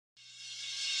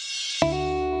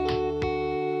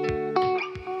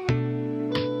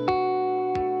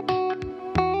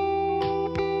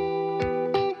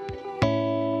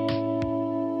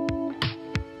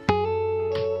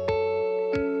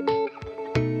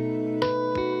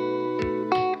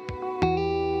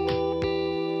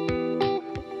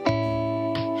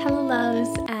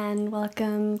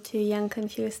welcome to Young,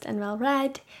 Confused and Well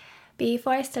Read.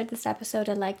 Before I start this episode,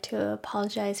 I'd like to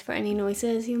apologize for any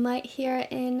noises you might hear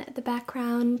in the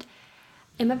background.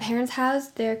 In my parents' house,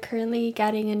 they're currently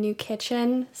getting a new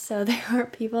kitchen, so there are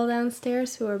people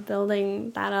downstairs who are building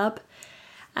that up,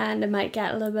 and it might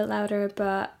get a little bit louder,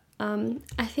 but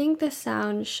I think the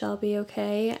sound shall be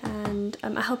okay, and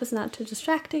I hope it's not too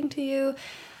distracting to you.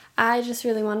 I just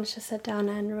really wanted to sit down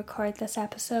and record this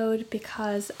episode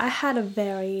because I had a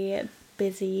very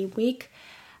busy week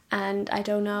and I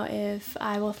don't know if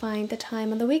I will find the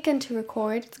time on the weekend to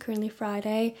record. It's currently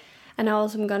Friday, and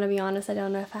also I'm gonna be honest, I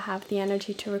don't know if I have the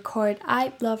energy to record.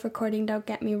 I love recording, don't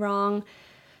get me wrong.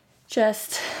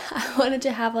 Just I wanted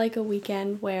to have like a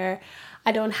weekend where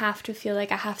I don't have to feel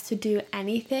like I have to do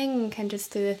anything and can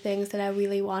just do the things that I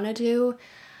really want to do.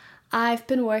 I've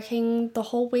been working the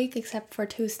whole week except for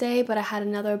Tuesday, but I had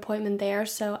another appointment there,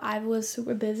 so I was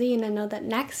super busy, and I know that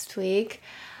next week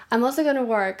I'm also going to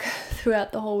work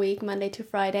throughout the whole week, Monday to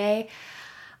Friday,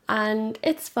 and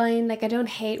it's fine. Like, I don't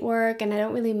hate work and I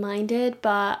don't really mind it,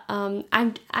 but I'm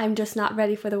just not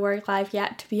ready for the work life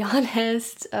yet, to be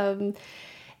honest.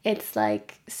 It's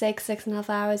like 6.5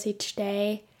 hours each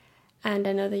day, and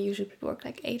I know that usually people work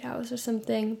like 8 hours or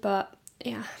something, but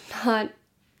yeah, not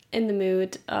in the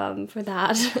mood for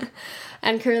that.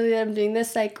 And currently I'm doing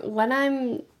this, like, when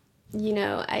I'm,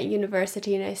 at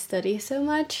university and I study so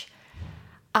much,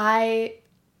 I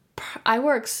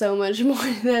work so much more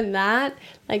than that.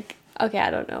 Like, okay,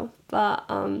 I don't know, but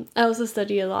I also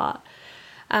study a lot,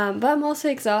 but I'm also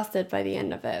exhausted by the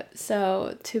end of it,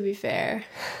 so to be fair.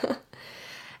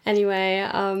 Anyway,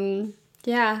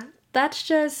 yeah, that's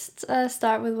just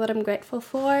start with what I'm grateful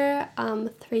for.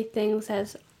 3 things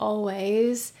as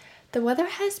always. The weather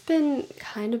has been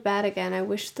kind of bad again. I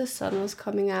wish the sun was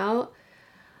coming out.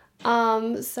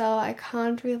 So I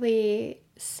can't really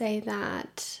say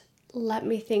that. Let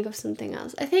me think of something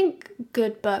else. I think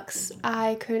good books.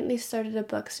 I currently started a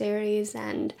book series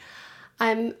and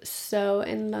I'm so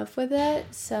in love with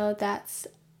it. So that's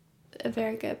a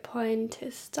very good point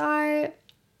to start.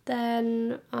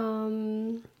 Then,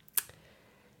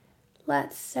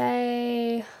 let's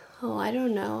say, I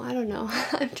don't know.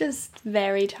 I'm just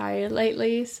very tired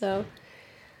lately, so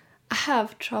I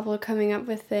have trouble coming up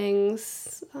with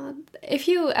things. If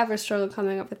you ever struggle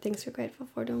coming up with things you're grateful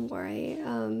for, don't worry.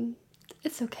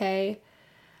 It's okay.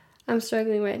 I'm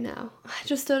struggling right now. I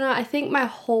just don't know. I think my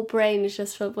whole brain is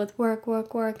just filled with work,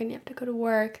 and you have to go to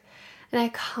work, and I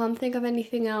can't think of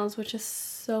anything else, which is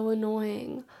so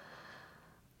annoying.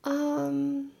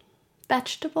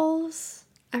 Vegetables.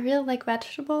 I really like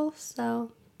vegetables,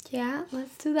 so yeah,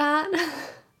 let's do that.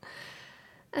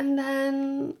 And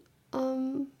then,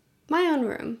 my own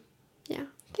room. Yeah,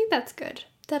 I think that's good.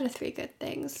 That are 3 good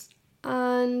things.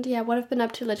 And yeah, what I've been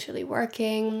up to, literally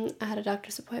working. I had a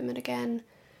doctor's appointment again,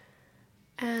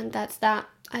 and that's that.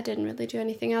 I didn't really do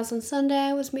anything else on Sunday.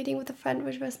 I was meeting with a friend,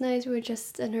 which was nice. We were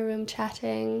just in her room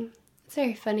chatting. It's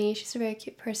very funny. She's a very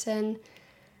cute person.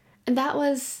 And that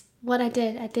was what I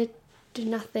did. I did do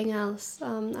nothing else.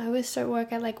 I always start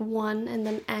work at like 1 and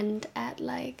then end at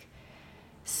like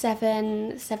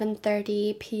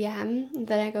 7:30 p.m. and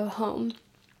then I go home.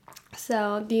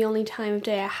 So the only time of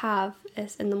day I have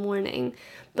is in the morning.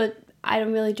 But I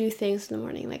don't really do things in the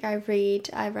morning. Like, I read,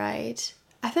 I write.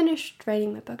 I finished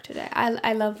writing my book today.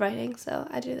 I love writing, so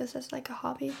I do this as like a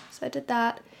hobby. So I did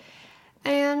that.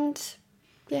 And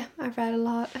yeah, I've read a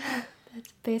lot.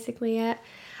 That's basically it.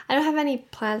 I don't have any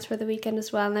plans for the weekend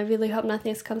as well, and I really hope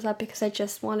nothing else comes up because I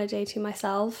just want a day to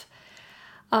myself.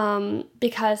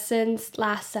 Because since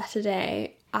last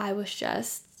Saturday, I was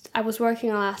working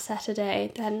on last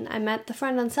Saturday, then I met the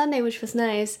friend on Sunday, which was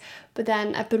nice, but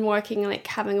then I've been working, like,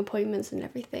 having appointments and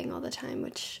everything all the time,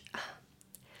 which,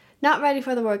 not ready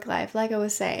for the work life, like I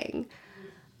was saying.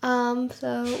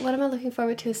 So what am I looking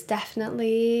forward to is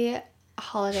definitely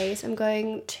holidays. I'm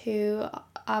going to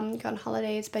go on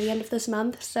holidays by the end of this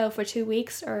month, so for 2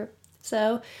 weeks or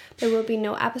so there will be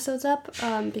no episodes up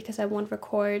because I won't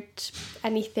record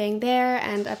anything there,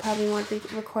 and I probably won't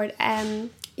record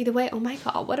either way. Oh my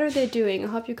god, what are they doing? I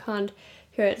hope you can't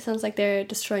hear it. It sounds like they're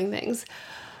destroying things,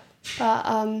 but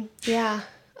yeah.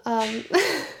 I'm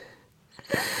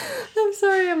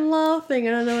sorry, I'm laughing.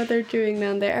 I don't know what they're doing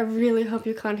down there. I really hope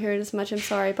you can't hear it as much. I'm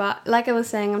sorry, but like I was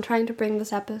saying, I'm trying to bring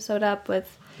this episode up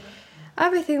with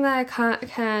everything that I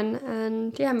can,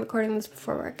 and yeah, I'm recording this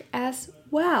before work as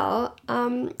well.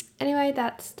 Anyway,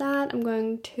 that's that. I'm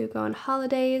going to go on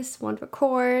holidays, won't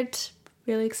record.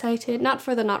 Really excited, not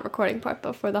for the not recording part,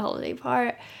 but for the holiday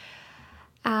part.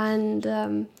 And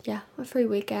yeah, a free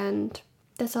weekend.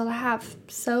 That's all I have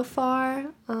so far.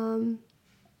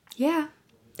 Yeah,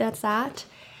 that's that.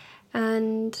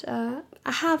 And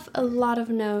I have a lot of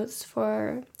notes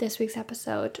for this week's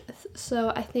episode,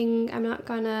 so I think I'm not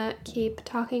gonna keep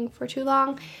talking for too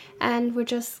long, and we're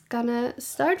just gonna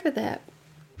start with it.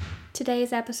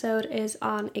 Today's episode is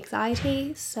on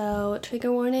anxiety, so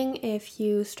trigger warning if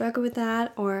you struggle with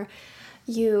that or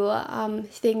you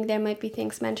think there might be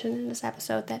things mentioned in this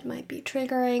episode that might be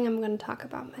triggering. I'm going to talk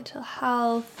about mental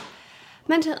health,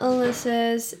 mental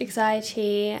illnesses,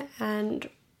 anxiety, and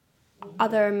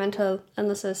other mental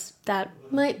illnesses that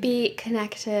might be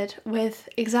connected with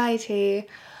anxiety.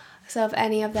 So if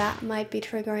any of that might be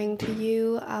triggering to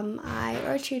you, I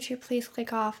urge you to please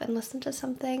click off and listen to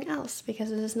something else, because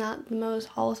this is not the most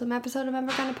wholesome episode I'm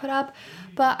ever going to put up.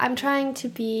 But I'm trying to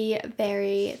be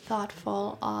very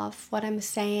thoughtful of what I'm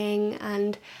saying,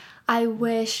 and I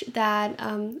wish that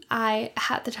I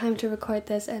had the time to record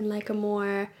this in like a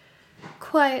more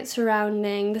quiet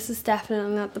surrounding. This is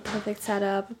definitely not the perfect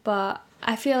setup, but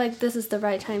I feel like this is the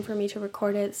right time for me to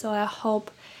record it, so I hope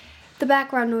the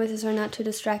background noises are not too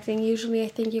distracting. Usually I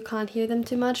think you can't hear them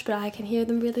too much, but I can hear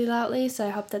them really loudly, so I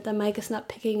hope that the mic is not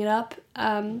picking it up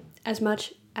as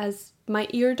much as my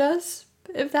ear does,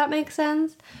 if that makes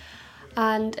sense.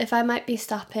 And if I might be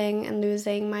stopping and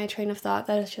losing my train of thought,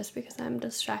 that is just because I'm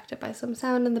distracted by some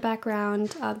sound in the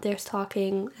background. There's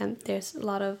talking and there's a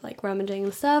lot of like rummaging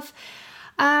and stuff.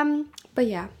 But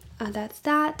yeah, that's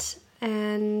that.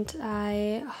 And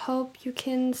I hope you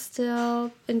can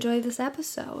still enjoy this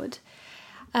episode.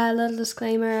 A little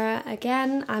disclaimer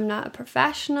again, I'm not a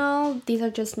professional. These are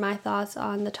just my thoughts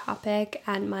on the topic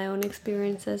and my own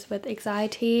experiences with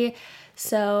anxiety.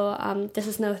 So this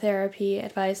is no therapy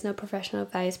advice, no professional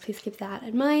advice. Please keep that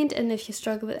in mind. And if you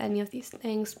struggle with any of these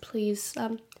things, please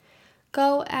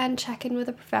go and check in with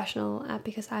a professional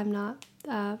because I'm not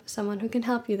someone who can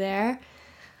help you there.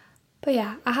 But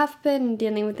yeah, I have been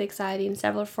dealing with anxiety in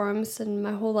several forms in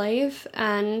my whole life,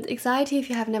 and anxiety, if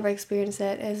you have never experienced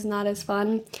it, is not as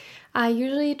fun. I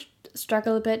usually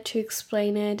struggle a bit to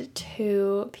explain it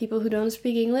to people who don't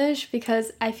speak English,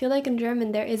 because I feel like in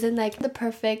German there isn't like the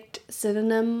perfect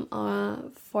synonym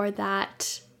for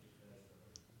that,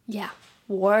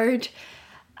 word.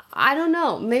 I don't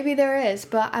know, maybe there is,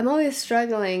 but I'm always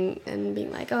struggling and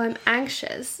being like, oh, I'm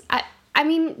anxious. I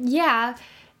mean, yeah,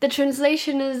 the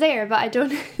translation is there, but I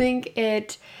don't think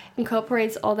it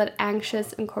incorporates all that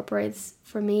anxious incorporates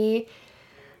for me.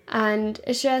 And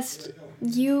it's just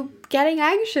you getting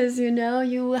anxious, you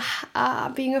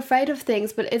being afraid of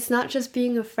things. But it's not just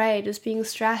being afraid, it's being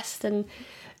stressed, and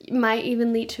it might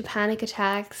even lead to panic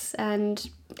attacks.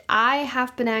 And I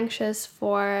have been anxious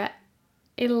for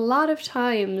a lot of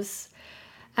times.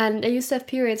 And I used to have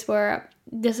periods where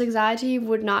this anxiety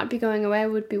would not be going away. I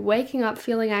would be waking up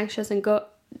feeling anxious and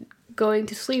going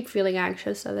to sleep feeling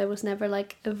anxious, so there was never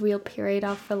like a real period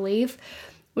of relief,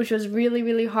 which was really,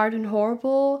 really hard and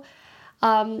horrible.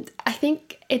 I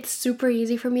think it's super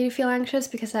easy for me to feel anxious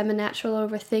because I'm a natural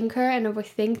overthinker and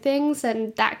overthink things,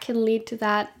 and that can lead to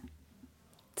that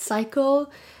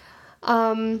cycle.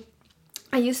 I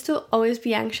used to always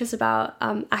be anxious about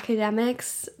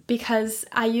academics because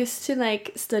I used to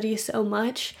like study so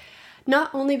much,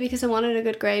 not only because I wanted a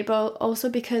good grade, but also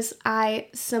because I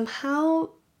somehow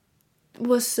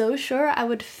was so sure I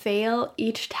would fail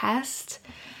each test,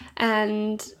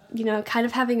 and kind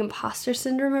of having imposter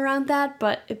syndrome around that,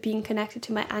 but it being connected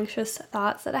to my anxious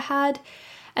thoughts that I had.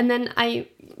 And then I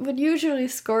would usually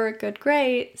score a good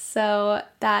grade, so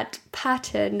that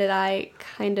pattern that I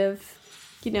kind of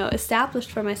established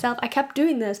for myself, I kept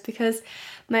doing this because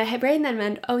my brain then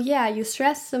went, oh yeah, you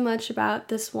stressed so much about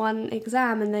this one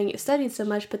exam and then you studied so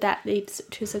much, but that leads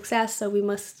to success, so we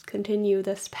must continue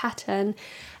this pattern.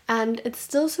 And it's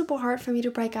still super hard for me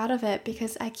to break out of it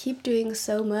because I keep doing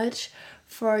so much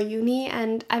for uni,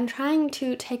 and I'm trying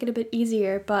to take it a bit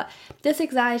easier, but this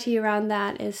anxiety around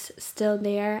that is still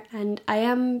there, and I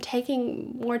am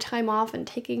taking more time off and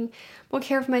taking more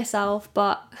care of myself,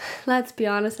 but let's be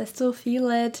honest, I still feel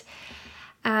it.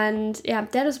 And yeah,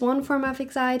 that is one form of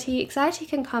anxiety. Anxiety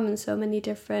can come in so many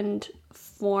different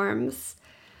forms.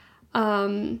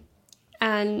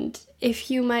 And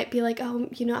if you might be like, oh,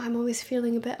 I'm always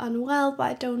feeling a bit unwell, but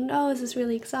I don't know, is this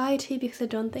really anxiety because I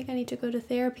don't think I need to go to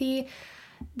therapy?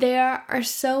 There are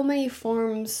so many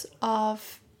forms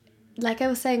of, like I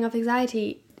was saying, of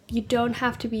anxiety. You don't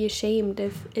have to be ashamed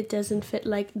if it doesn't fit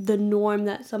like the norm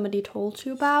that somebody told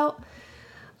you about.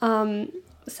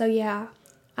 So yeah,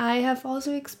 I have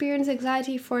also experienced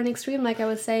anxiety for an extreme, like I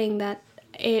was saying, that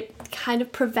it kind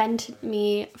of prevented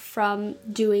me from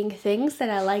doing things that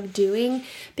I like doing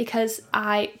because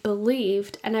I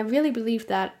believed, and I really believed,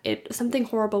 that something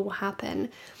horrible will happen.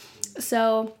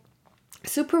 So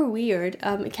super weird.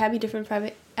 It can be different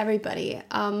for everybody.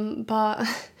 But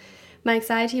my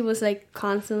anxiety was like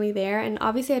constantly there, and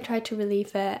obviously I tried to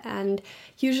relieve it, and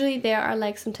usually there are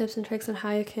like some tips and tricks on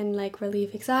how you can like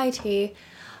relieve anxiety.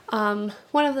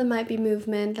 One of them might be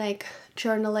movement, like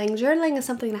journaling. Journaling is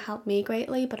something that helped me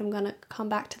greatly, but I'm gonna come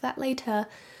back to that later.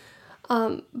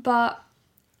 But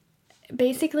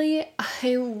basically,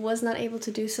 I was not able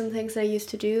to do some things that I used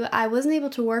to do. I wasn't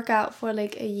able to work out for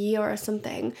like a year or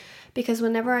something, because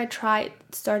whenever I tried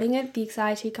starting it, the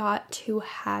anxiety got too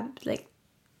hard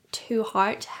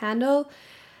to handle,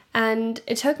 and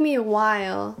it took me a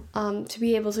while to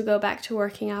be able to go back to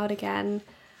working out again,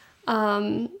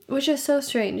 which is so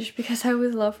strange because I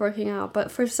always love working out, but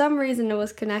for some reason it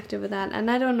was connected with that, and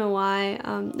I don't know why.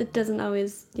 It doesn't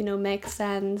always make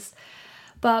sense,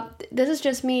 but this is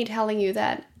just me telling you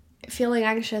that feeling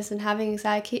anxious and having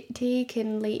anxiety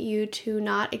can lead you to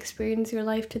not experience your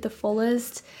life to the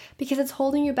fullest, because it's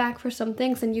holding you back for some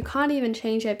things and you can't even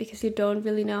change it because you don't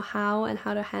really know how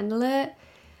to handle it.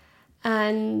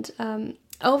 And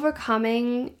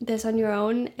overcoming this on your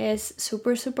own is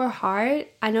super, super hard.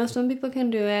 I know some people can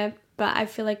do it, but I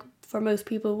feel like for most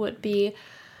people it would be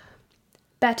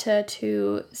better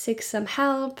to seek some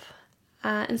help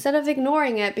instead of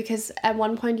ignoring it, because at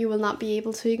one point you will not be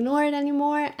able to ignore it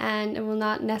anymore and it will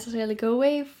not necessarily go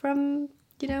away from,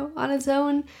 on its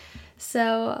own.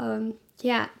 So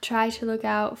try to look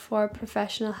out for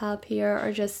professional help here,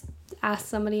 or just ask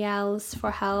somebody else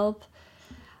for help.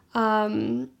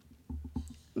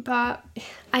 But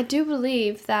I do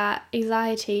believe that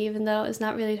anxiety, even though it's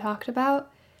not really talked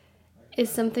about, is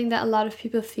something that a lot of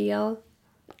people feel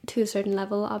to a certain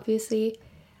level, obviously.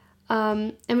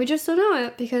 And we just don't know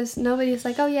it because nobody's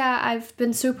like, oh yeah, I've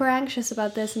been super anxious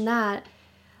about this and that,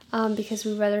 because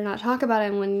we'd rather not talk about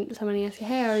it. And when somebody asks you,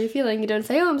 hey, how are you feeling? You don't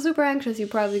say, oh, I'm super anxious. You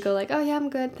probably go like, oh yeah, I'm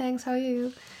good, thanks, how are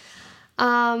you?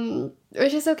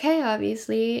 Which is okay,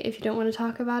 obviously, if you don't want to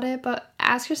talk about it, but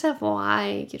ask yourself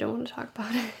why you don't want to talk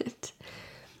about it.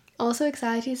 Also,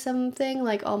 anxiety is something,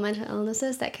 like all mental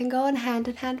illnesses, that can go hand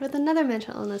in hand with another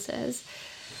mental illnesses.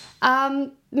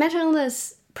 Mental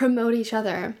illness promote each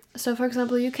other. So for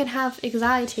example, you can have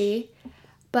anxiety,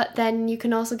 but then you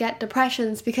can also get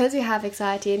depressions because you have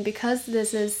anxiety, and because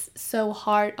this is so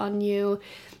hard on you,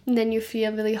 and then you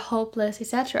feel really hopeless,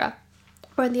 etc.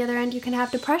 Or on the other end, you can have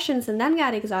depressions and then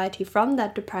get anxiety from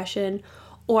that depression,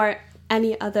 or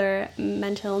any other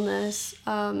mental illness,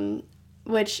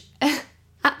 which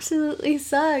absolutely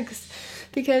sucks,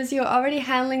 because you're already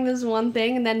handling this one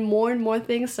thing and then more and more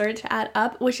things start to add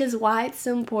up, which is why it's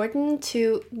so important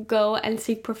to go and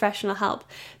seek professional help,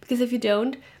 because if you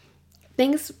don't,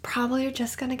 things probably are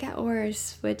just gonna get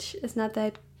worse, which is not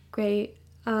that great.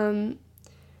 And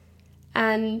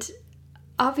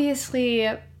obviously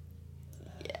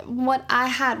what I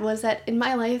had was that in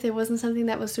my life there wasn't something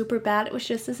that was super bad, it was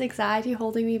just this anxiety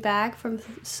holding me back from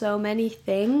so many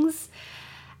things.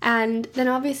 And then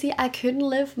obviously I couldn't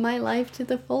live my life to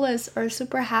the fullest or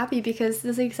super happy because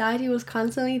this anxiety was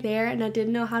constantly there and I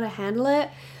didn't know how to handle it.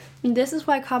 And this is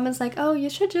why comments like, oh, you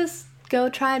should just go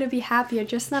try to be happy are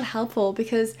just not helpful,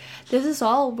 because this is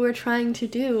all we're trying to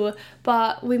do,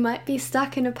 but we might be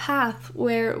stuck in a path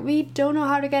where we don't know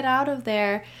how to get out of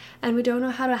there and we don't know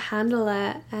how to handle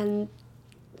it, and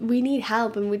we need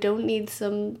help, and we don't need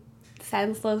some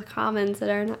senseless comments that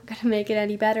are not going to make it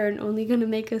any better and only going to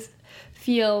make us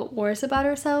feel worse about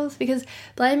ourselves, because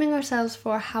blaming ourselves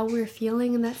for how we're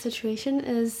feeling in that situation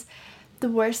is the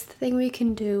worst thing we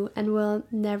can do and will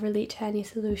never lead to any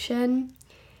solution.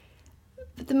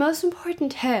 But the most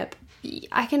important tip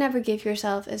I can ever give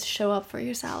yourself is show up for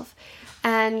yourself.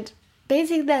 And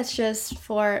basically that's just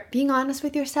for being honest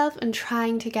with yourself and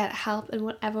trying to get help in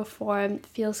whatever form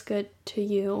feels good to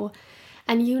you.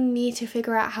 And you need to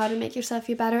figure out how to make yourself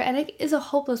feel better. And it is a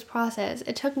hopeless process.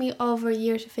 It took me over a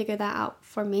year to figure that out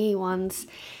for me once.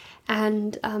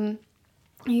 And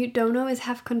you don't always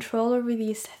have control over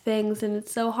these things. And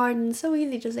it's so hard and so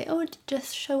easy to say, oh,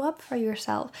 just show up for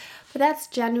yourself. But that's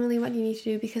genuinely what you need to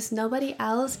do, because nobody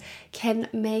else can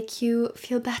make you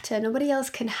feel better. Nobody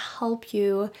else can help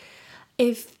you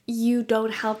if you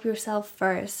don't help yourself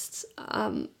first.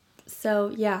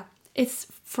 So yeah, it's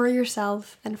for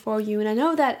yourself and for you. And I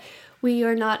know that we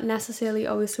are not necessarily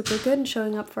always super good in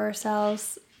showing up for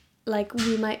ourselves like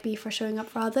we might be for showing up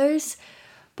for others,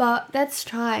 but let's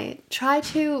try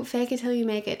to fake it till you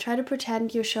make it. Try to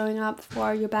pretend you're showing up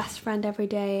for your best friend every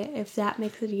day if that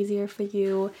makes it easier for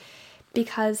you,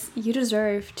 because you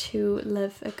deserve to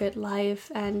live a good life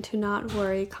and to not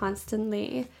worry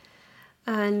constantly.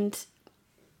 And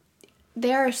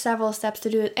there are several steps to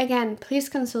do it. Again, please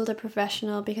consult a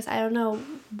professional because I don't know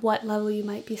what level you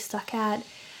might be stuck at.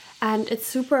 And it's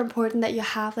super important that you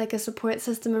have like a support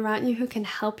system around you who can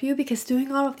help you, because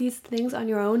doing all of these things on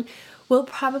your own will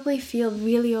probably feel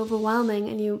really overwhelming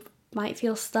and you might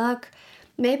feel stuck.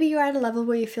 Maybe you're at a level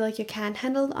where you feel like you can't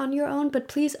handle it on your own, but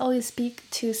please always speak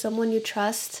to someone you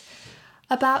trust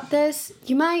about this.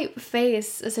 You might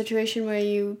face a situation where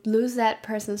you lose that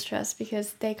person's trust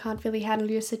because they can't really handle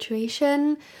your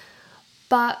situation,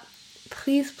 but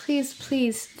please, please,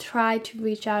 please try to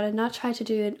reach out and not try to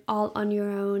do it all on your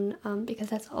own, because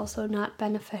that's also not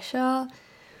beneficial.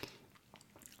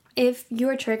 If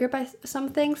you're triggered by some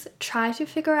things, try to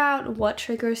figure out what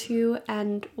triggers you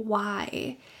and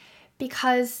why,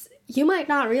 because you might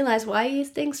not realize why these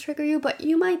things trigger you, but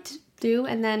you might do,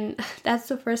 and then that's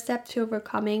the first step to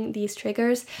overcoming these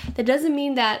triggers. That doesn't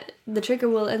mean that the trigger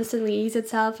will instantly ease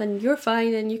itself and you're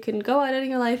fine and you can go out in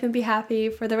your life and be happy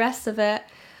for the rest of it.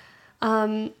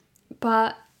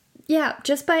 But yeah,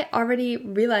 just by already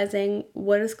realizing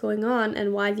what is going on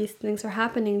and why these things are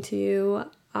happening to you,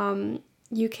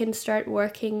 you can start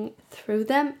working through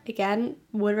them. Again,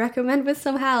 would recommend with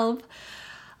some help,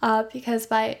 because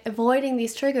by avoiding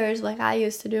these triggers, like I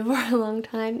used to do for a long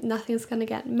time, nothing's gonna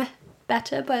get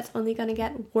better, but it's only gonna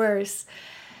get worse.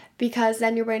 Because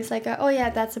then your brain's like, oh yeah,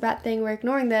 that's a bad thing, we're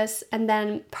ignoring this, and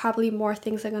then probably more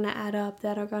things are gonna add up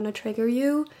that are gonna trigger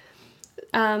you.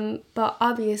 But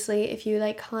obviously, if you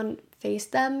like can't face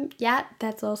them yet,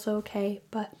 that's also okay.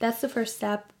 But that's the first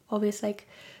step. Always like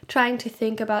trying to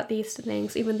think about these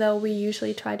things, even though we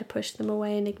usually try to push them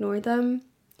away and ignore them.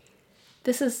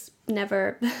 This is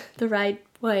never the right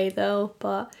way though,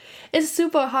 but it's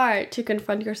super hard to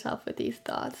confront yourself with these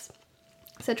thoughts.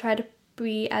 So try to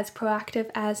be as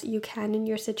proactive as you can in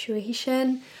your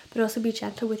situation, but also be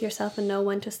gentle with yourself and know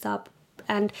when to stop.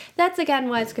 And that's again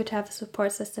why it's good to have a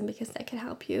support system, because that can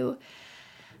help you.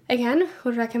 Again,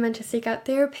 would recommend to seek out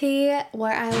therapy.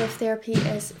 Where I live, therapy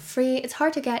is free. It's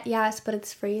hard to get, yes, but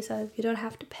it's free, so you don't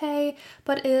have to pay.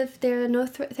 But if there are no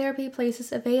therapy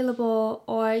places available,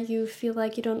 or you feel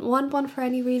like you don't want one for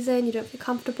any reason, you don't feel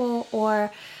comfortable,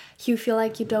 or you feel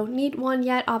like you don't need one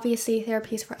yet, obviously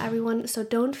therapy is for everyone. So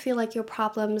don't feel like your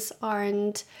problems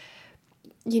aren't,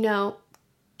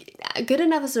 good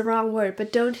enough is the wrong word,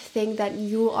 but don't think that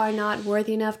you are not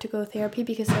worthy enough to go therapy,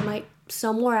 because there might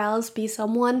somewhere else be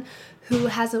someone who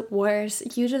has it worse.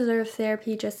 You deserve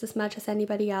therapy just as much as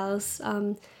anybody else.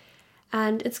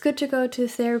 And it's good to go to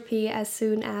therapy as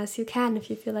soon as you can if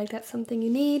you feel like that's something you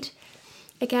need.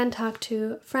 Again, talk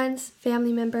to friends,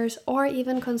 family members, or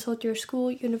even consult your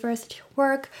school, university,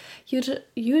 work.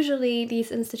 Usually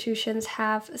these institutions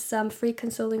have some free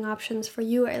consulting options for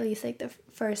you, or at least like the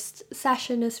first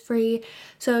session is free.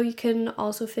 So you can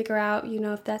also figure out,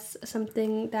 if that's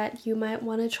something that you might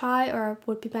want to try or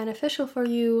would be beneficial for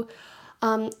you,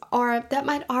 or that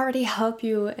might already help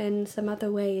you in some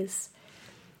other ways.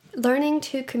 Learning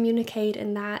to communicate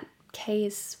in that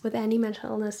case with any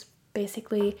mental illness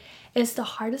basically is the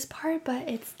hardest part, but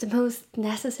it's the most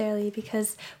necessary,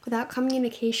 because without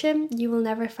communication you will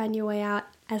never find your way out,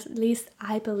 at least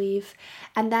I believe.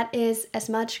 And that is as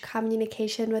much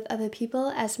communication with other people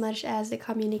as much as the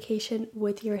communication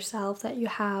with yourself that you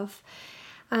have.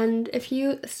 And if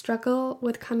you struggle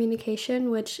with communication,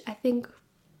 which I think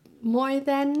more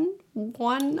than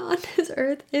one on this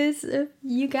earth is, if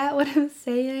you get what I'm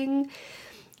saying,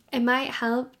 it might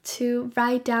help to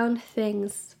write down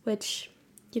things, which,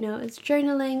 is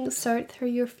journaling, sort through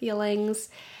your feelings,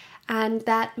 and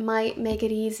that might make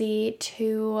it easy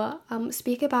to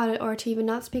speak about it, or to even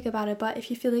not speak about it. But if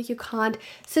you feel like you can't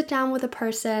sit down with a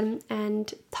person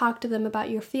and talk to them about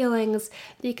your feelings,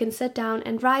 you can sit down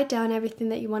and write down everything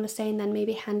that you want to say and then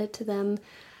maybe hand it to them.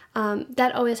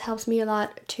 That always helps me a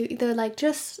lot to either like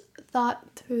just thought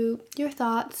through your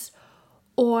thoughts,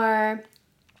 or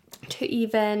to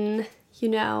even,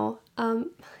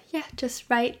 just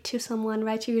write to someone,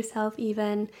 write to yourself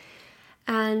even.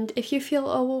 And if you feel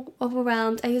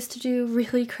overwhelmed, I used to do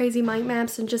really crazy mind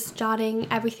maps and just jotting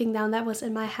everything down that was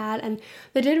in my head, and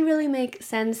they didn't really make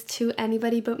sense to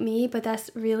anybody but me, but that's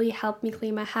really helped me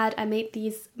clear my head. I made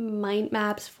these mind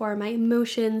maps for my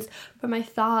emotions, for my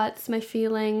thoughts, my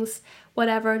feelings,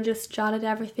 whatever, and just jotted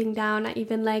everything down. I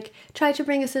even tried to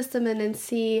bring a system in and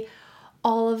see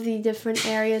all of the different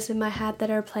areas in my head that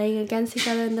are playing against each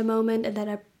other in the moment and that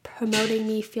are promoting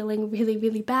me feeling really,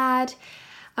 really bad.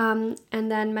 And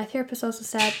then my therapist also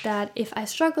said that if I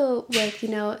struggle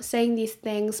with, saying these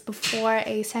things before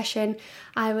a session,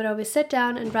 I would always sit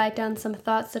down and write down some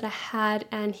thoughts that I had,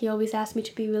 and he always asked me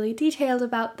to be really detailed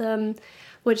about them.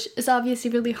 which is obviously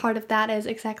really hard if that is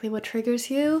exactly what triggers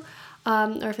you,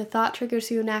 or if a thought triggers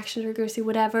you, an action triggers you,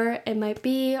 whatever it might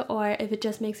be, or if it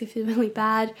just makes you feel really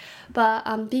bad.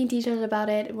 But being detailed about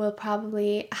it will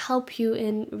probably help you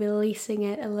in releasing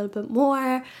it a little bit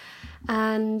more.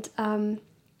 And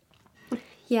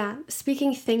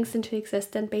speaking things into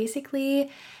existence,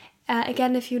 basically.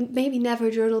 Again, if you maybe never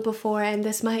journaled before and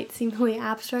this might seem really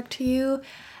abstract to you,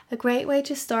 a great way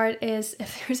to start is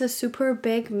if there's a super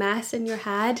big mess in your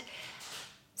head,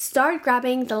 start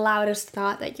grabbing the loudest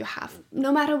thought that you have.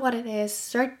 No matter what it is,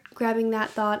 start grabbing that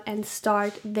thought and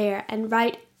start there and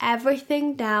write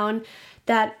everything down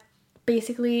that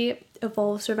basically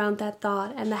evolves around that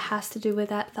thought and that has to do with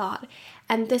that thought.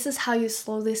 And this is how you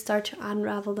slowly start to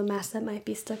unravel the mess that might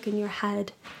be stuck in your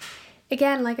head.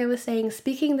 Again, like I was saying,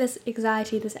 speaking this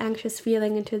anxiety, this anxious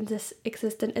feeling into this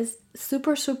existence is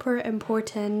super, super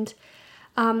important.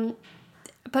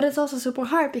 But it's also super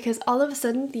hard because all of a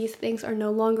sudden these things are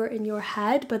no longer in your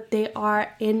head, but they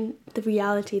are in the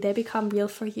reality. They become real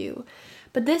for you.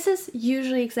 But this is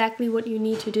usually exactly what you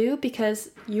need to do, because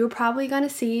you're probably going to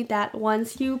see that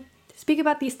once you speak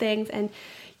about these things and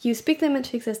you speak them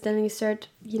into existence and you start,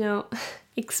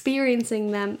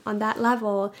 experiencing them on that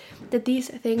level, that these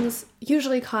things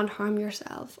usually can't harm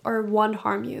yourself or won't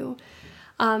harm you.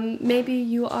 Maybe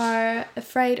you are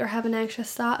afraid or have an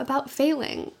anxious thought about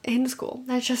failing in school.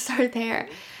 Let's just start there.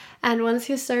 And once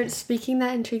you start speaking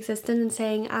that into existence and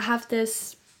saying, I have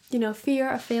this, fear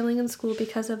of failing in school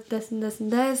because of this and this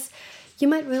and this, you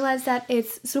might realize that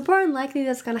it's super unlikely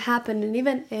that's going to happen. And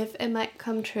even if it might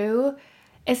come true,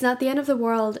 it's not the end of the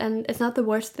world and it's not the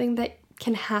worst thing that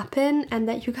can happen, and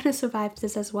that you're going to survive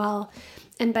this as well.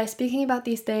 And by speaking about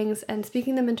these things and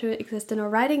speaking them into existence or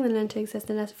writing them into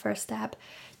existence as a first step,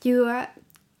 you are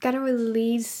going to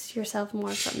release yourself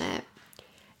more from it.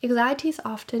 Anxiety is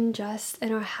often just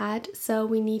in our head, so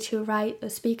we need to write or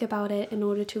speak about it in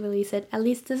order to release it. At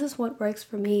least this is what works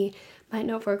for me. Might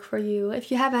not work for you.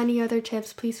 If you have any other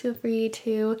tips, please feel free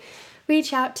to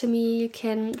reach out to me. You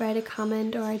can write a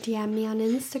comment or DM me on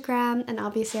Instagram, and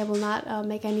obviously I will not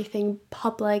make anything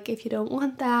public if you don't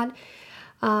want that.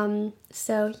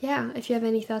 If you have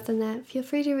any thoughts on that, feel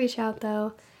free to reach out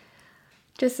though.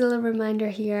 Just a little reminder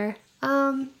here.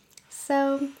 I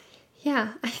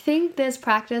think this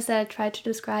practice that I tried to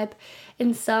describe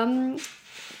in some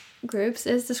groups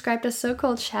is described as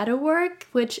so-called shadow work,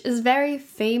 which is very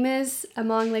famous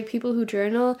among people who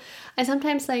journal. I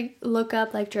sometimes look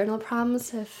up journal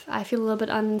prompts if I feel a little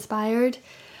bit uninspired,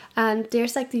 and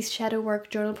there's these shadow work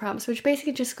journal prompts which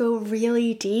basically just go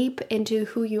really deep into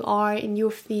who you are and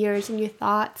your fears and your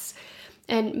thoughts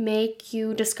and make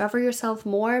you discover yourself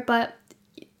more. But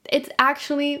it's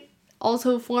actually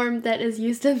also a form that is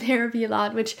used in therapy a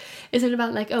lot, which isn't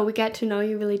about we get to know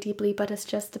you really deeply, but it's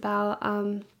just about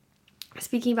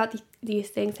speaking about these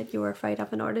things that you were afraid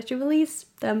of in order to release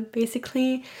them,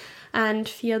 basically, and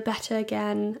feel better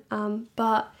again.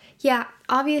 But yeah,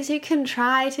 obviously you can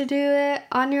try to do it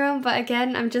on your own, but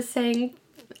again, I'm just saying,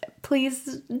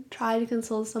 please try to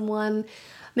consult someone,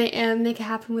 make it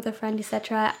happen with a friend,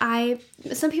 etc.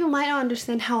 Some people might not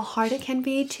understand how hard it can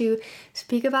be to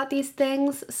speak about these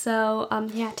things, so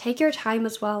take your time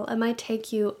as well. It might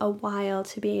take you a while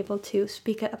to be able to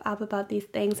speak up about these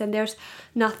things, and there's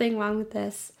nothing wrong with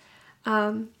this,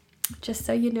 just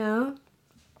so you know.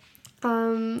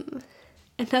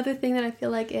 Another thing that I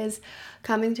feel is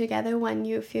coming together when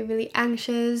you feel really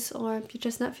anxious or you're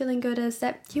just not feeling good is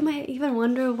that you might even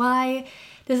wonder why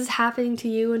this is happening to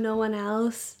you and no one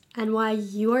else, and why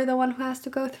you're the one who has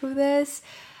to go through this.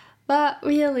 But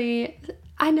really,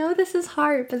 I know this is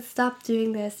hard, but stop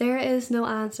doing this. There is no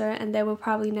answer, and there will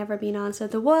probably never be an answer.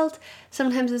 The world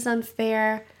sometimes is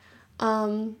unfair,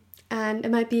 and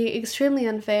it might be extremely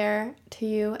unfair to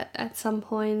you at some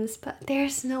points, but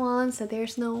there's no answer.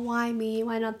 There's no why me,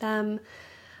 why not them.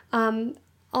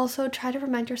 Also, try to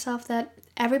remind yourself that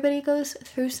everybody goes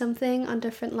through something on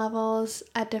different levels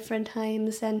at different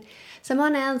times, and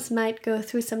someone else might go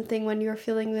through something when you're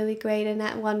feeling really great and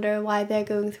not wonder why they're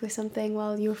going through something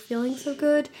while you're feeling so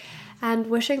good. And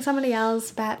wishing somebody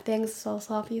else bad things is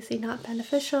also obviously not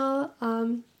beneficial.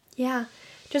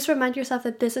 Just remind yourself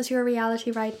that this is your reality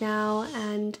right now,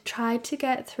 and try to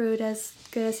get through it as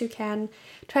good as you can.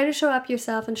 Try to show up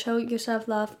yourself and show yourself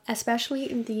love,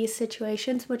 especially in these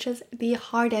situations, which is the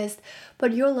hardest.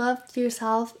 But your love to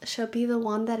yourself should be the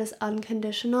one that is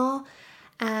unconditional,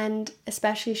 and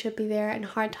especially should be there in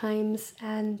hard times.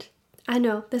 And I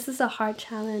know this is a hard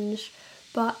challenge,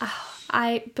 but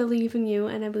I believe in you,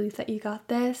 and I believe that you got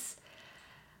this.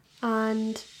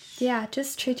 And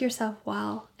just treat yourself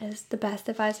well is the best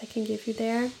advice I can give you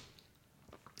there.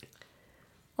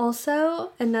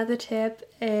 Also, another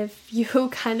tip, if you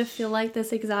kind of feel like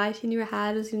this anxiety in your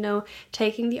head is,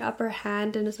 taking the upper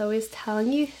hand and is always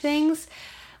telling you things,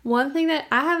 one thing that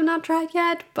I have not tried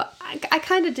yet, but I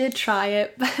kind of did try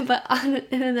it, but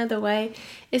in another way,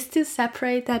 is to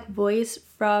separate that voice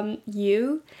from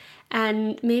you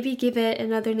and maybe give it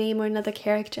another name or another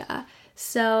character.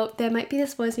 So there might be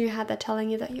this voice in your head that's telling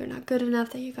you that you're not good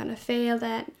enough, that you're gonna fail,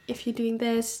 that if you're doing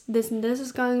this, this and this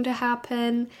is going to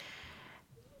happen.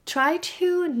 Try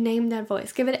to name that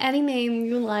voice. Give it any name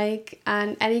you like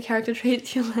and any character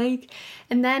trait you like,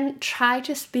 and then try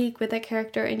to speak with that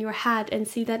character in your head and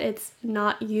see that it's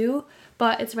not you,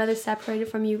 but it's rather separated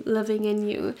from you, living in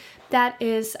you. That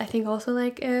is, I think, also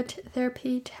like a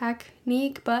therapy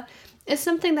technique, but it's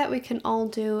something that we can all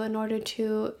do in order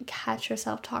to catch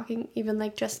yourself talking even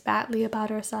like just badly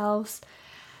about ourselves.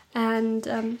 And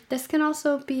this can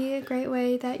also be a great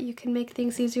way that you can make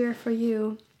things easier for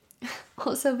you.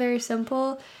 Also very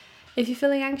simple. If you're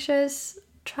feeling anxious,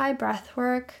 try breath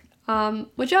work,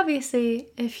 which obviously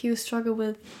if you struggle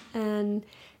with an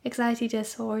anxiety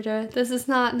disorder, this is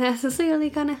not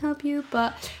necessarily going to help you,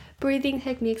 but breathing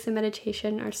techniques and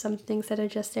meditation are some things that are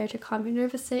just there to calm your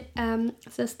nervous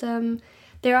system.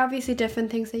 There are obviously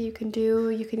different things that you can do.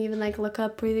 You can even like look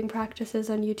up breathing practices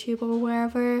on YouTube or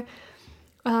wherever,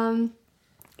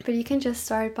 but you can just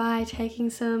start by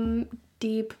taking some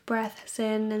deep breaths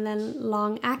in and then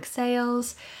long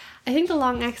exhales. I think the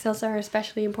long exhales are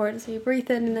especially important. So you breathe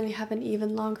in and then you have an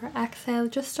even longer exhale.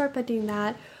 Just start by doing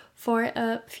that for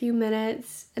a few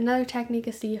minutes. Another technique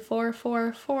is the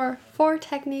 4-4-4-4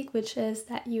 technique, which is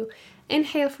that you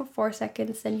inhale for 4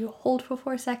 seconds, then you hold for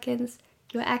 4 seconds,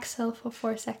 you exhale for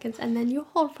 4 seconds, and then you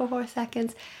hold for 4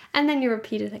 seconds, and then you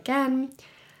repeat it again.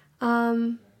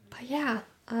 But yeah,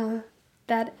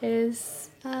 that is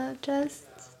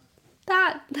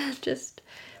just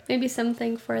maybe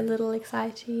something for a little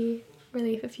anxiety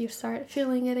relief if you start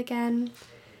feeling it again.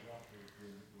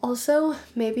 Also,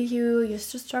 maybe you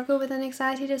used to struggle with an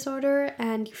anxiety disorder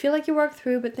and you feel like you worked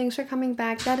through, but things are coming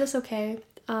back. That is okay.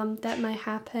 That might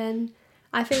happen.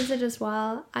 I face it as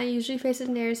well. I usually face it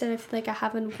in areas that I feel like I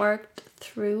haven't worked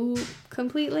through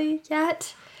completely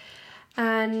yet.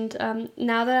 And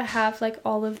now that I have like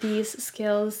all of these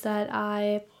skills that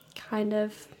I kind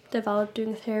of developed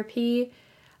doing therapy,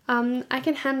 I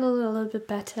can handle it a little bit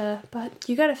better, but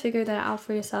you gotta figure that out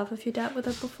for yourself if you dealt with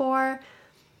it before.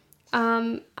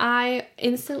 I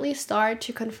instantly start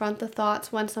to confront the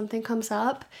thoughts when something comes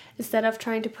up instead of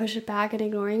trying to push it back and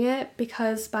ignoring it,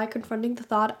 because by confronting the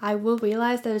thought, I will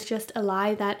realize that it's just a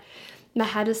lie that my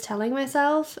head is telling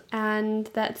myself, and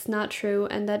that's not true,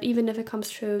 and that even if it comes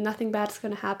true, nothing bad is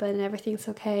going to happen and everything's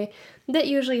okay. That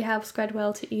usually helps quite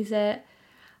well to ease it.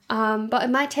 But it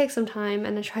might take some time,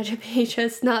 and I try to be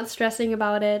just not stressing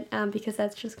about it, because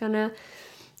that's just gonna,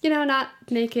 not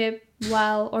make it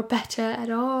well or better at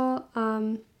all.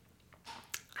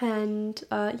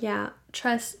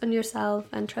 Trust on yourself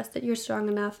and trust that you're strong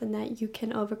enough and that you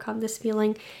can overcome this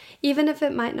feeling, even if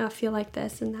it might not feel like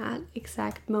this in that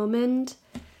exact moment.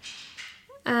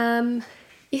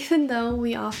 Even though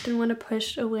we often want to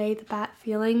push away the bad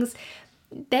feelings,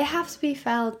 they have to be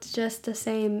felt just the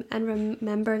same, and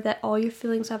remember that all your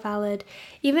feelings are valid,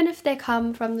 even if they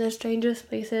come from the strangest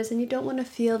places and you don't want to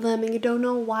feel them and you don't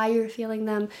know why you're feeling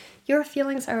them. Your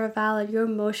feelings are valid, your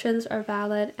emotions are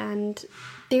valid, and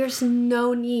there's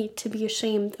no need to be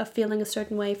ashamed of feeling a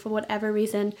certain way for whatever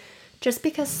reason. Just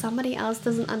because somebody else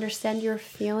doesn't understand your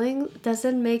feeling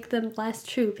doesn't make them less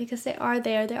true, because they are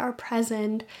there, they are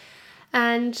present,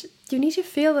 and you need to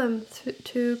feel them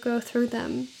to go through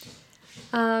them.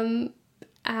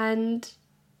 And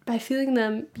by feeling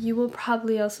them, you will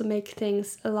probably also make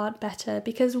things a lot better,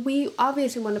 because we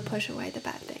obviously want to push away the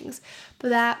bad things, but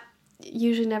that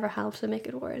usually never helps and make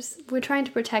it worse. We're trying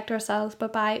to protect ourselves,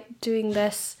 but by doing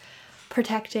this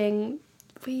protecting,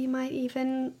 we might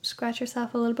even scratch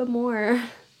yourself a little bit more.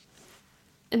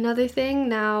 Another thing,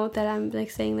 now that I'm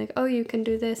like saying like, oh, you can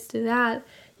do this, do that,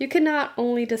 you can not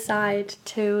only decide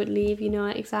to leave,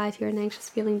 anxiety or an anxious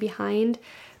feeling behind,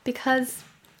 because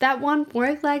that won't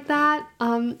work like that.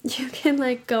 You can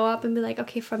like go up and be like,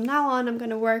 okay, from now on I'm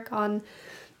gonna work on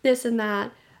this and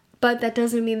that, but that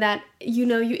doesn't mean that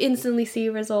you instantly see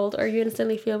a result or you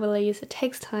instantly feel release. It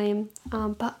takes time,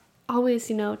 but always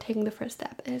taking the first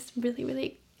step is really,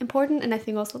 really important, and I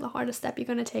think also the hardest step you're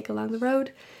gonna take along the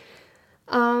road.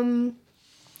 And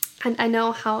I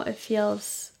know how it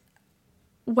feels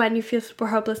when you feel super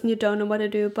hopeless and you don't know what to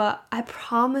do, but I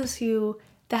promise you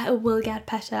that it will get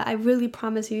better. I really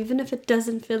promise you, even if it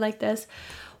doesn't feel like this.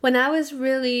 When I was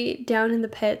really down in the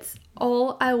pits,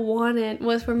 all I wanted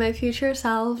was for my future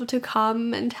self to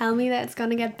come and tell me that it's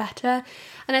gonna get better.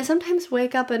 And I sometimes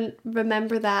wake up and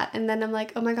remember that, and then I'm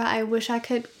like, oh my god, I wish I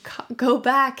could go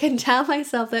back and tell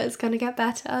myself that it's gonna get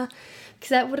better, because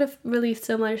that would have relieved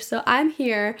so much. So I'm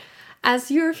here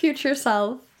as your future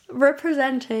self,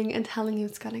 representing and telling you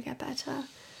it's gonna get better.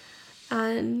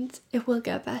 And it will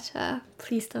get better.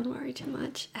 Please don't worry too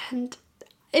much. And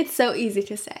it's so easy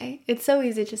to say. It's so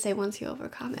easy to say once you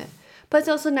overcome it. But it's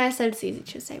also nice that it's easy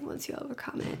to say once you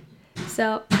overcome it.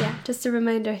 So yeah, just a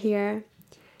reminder here.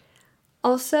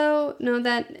 Also, know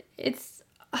that it's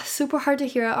super hard to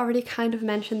hear. I already kind of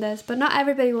mentioned this, but not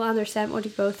everybody will understand what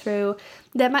you go through.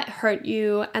 That might hurt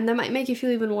you, and that might make you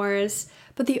feel even worse.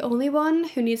 But the only one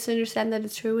who needs to understand that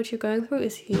it's true what you're going through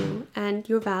is you, and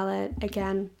you're valid,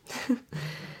 again.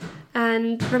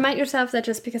 And remind yourself that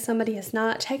just because somebody is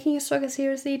not taking your struggle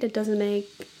seriously, that doesn't make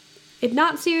it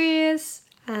not serious,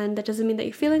 and that doesn't mean that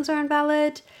your feelings are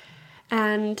invalid,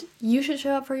 and you should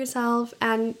show up for yourself.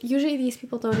 And usually these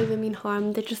people don't even mean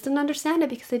harm, they just didn't understand it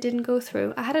because they didn't go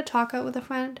through. I had a talk out with a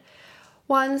friend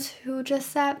once who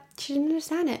just said she didn't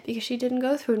understand it because she didn't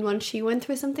go through, and when she went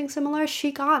through something similar,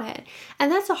 she got it. And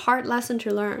that's a hard lesson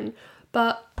to learn,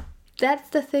 but that's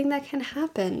the thing that can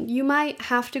happen. You might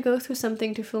have to go through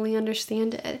something to fully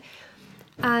understand it.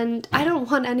 And I don't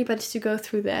want anybody to go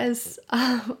through this.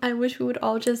 I wish we would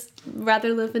all just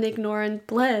rather live in ignorant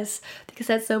bliss, because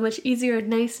that's so much easier and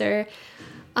nicer.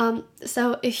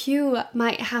 So if you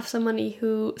might have somebody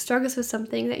who struggles with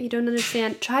something that you don't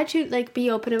understand, try to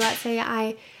be open about, say,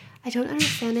 I don't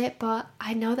understand it, but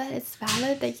I know that it's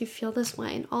valid that you feel this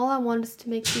way, and all I want is to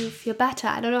make you feel better.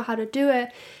 I don't know how to do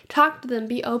it. Talk to them,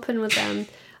 be open with them,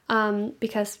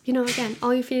 because, again,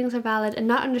 all your feelings are valid, and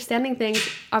not understanding things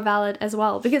are valid as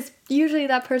well, because usually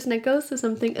that person that goes through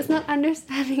something is not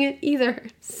understanding it either.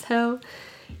 So,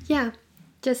 yeah,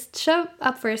 just show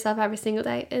up for yourself every single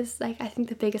day is, I think,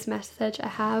 the biggest message I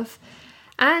have.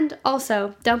 And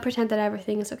also, don't pretend that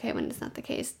everything is okay when it's not the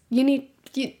case. You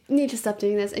need to stop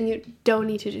doing this, and you don't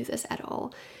need to do this at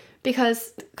all.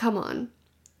 Because, come on.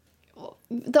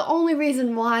 The only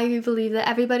reason why we believe that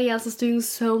everybody else is doing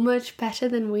so much better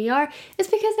than we are is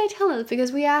because they tell us.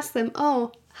 Because we ask them,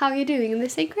 oh, how are you doing? And they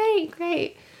say, great.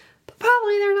 But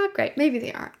probably they're not great. Maybe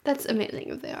they are. That's amazing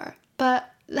if they are. But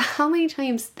how many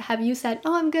times have you said,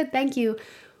 oh, I'm good, thank you,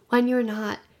 when you're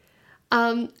not?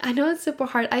 I know it's super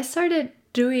hard. I started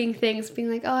doing things, being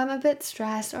like, oh, I'm a bit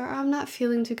stressed, or I'm not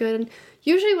feeling too good. And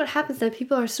usually what happens is that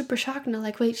people are super shocked, and they're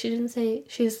like, wait, she didn't say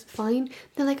she's fine?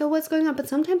 They're like, oh, what's going on? But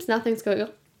sometimes nothing's going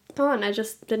on. I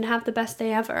just didn't have the best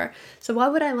day ever. So why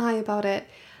would I lie about it?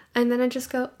 And then I just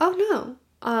go, oh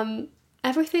no,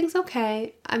 everything's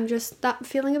okay. I'm just not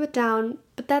feeling a bit down,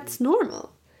 but that's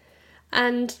normal.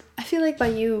 And I feel like by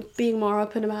you being more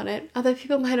open about it, other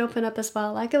people might open up as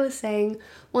well. Like I was saying,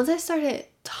 once I started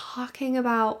talking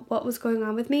about what was going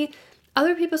on with me,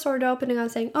 other people started opening up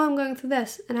saying, oh, I'm going through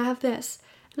this, and I have this.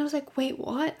 And I was like, wait,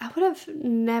 what? I would have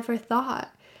never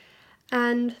thought.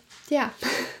 And yeah,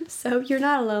 so you're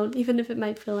not alone, even if it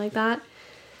might feel like that.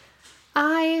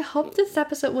 I hope this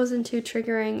episode wasn't too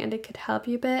triggering and it could help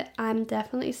you a bit. I'm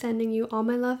definitely sending you all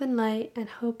my love and light, and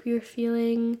hope you're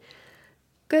feeling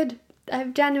good. I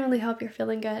genuinely hope you're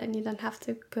feeling good and you don't have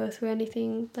to go through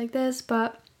anything like this.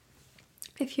 But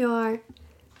if you are,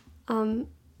 I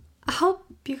hope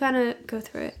you're gonna go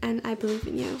through it, and I believe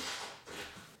in you.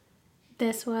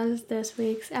 This was this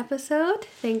week's episode.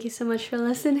 Thank you so much for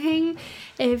listening.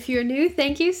 If you're new,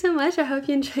 thank you so much. I hope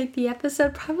you enjoyed the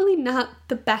episode. Probably not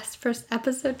the best first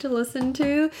episode to listen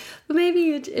to, but maybe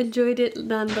you enjoyed it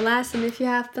nonetheless. And if you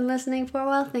have been listening for a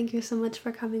while, thank you so much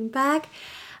for coming back.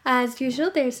 As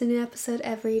usual, there's a new episode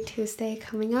every Tuesday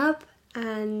coming up,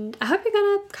 and I hope you're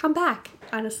gonna come back,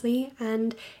 honestly.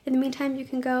 And in the meantime, you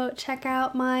can go check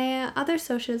out my other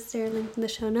socials. They're linked in the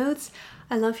show notes.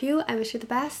 I love you, I wish you the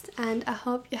best, and I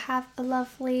hope you have a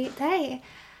lovely day.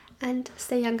 And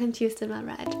stay young, confused, and well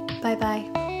read. Bye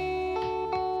bye.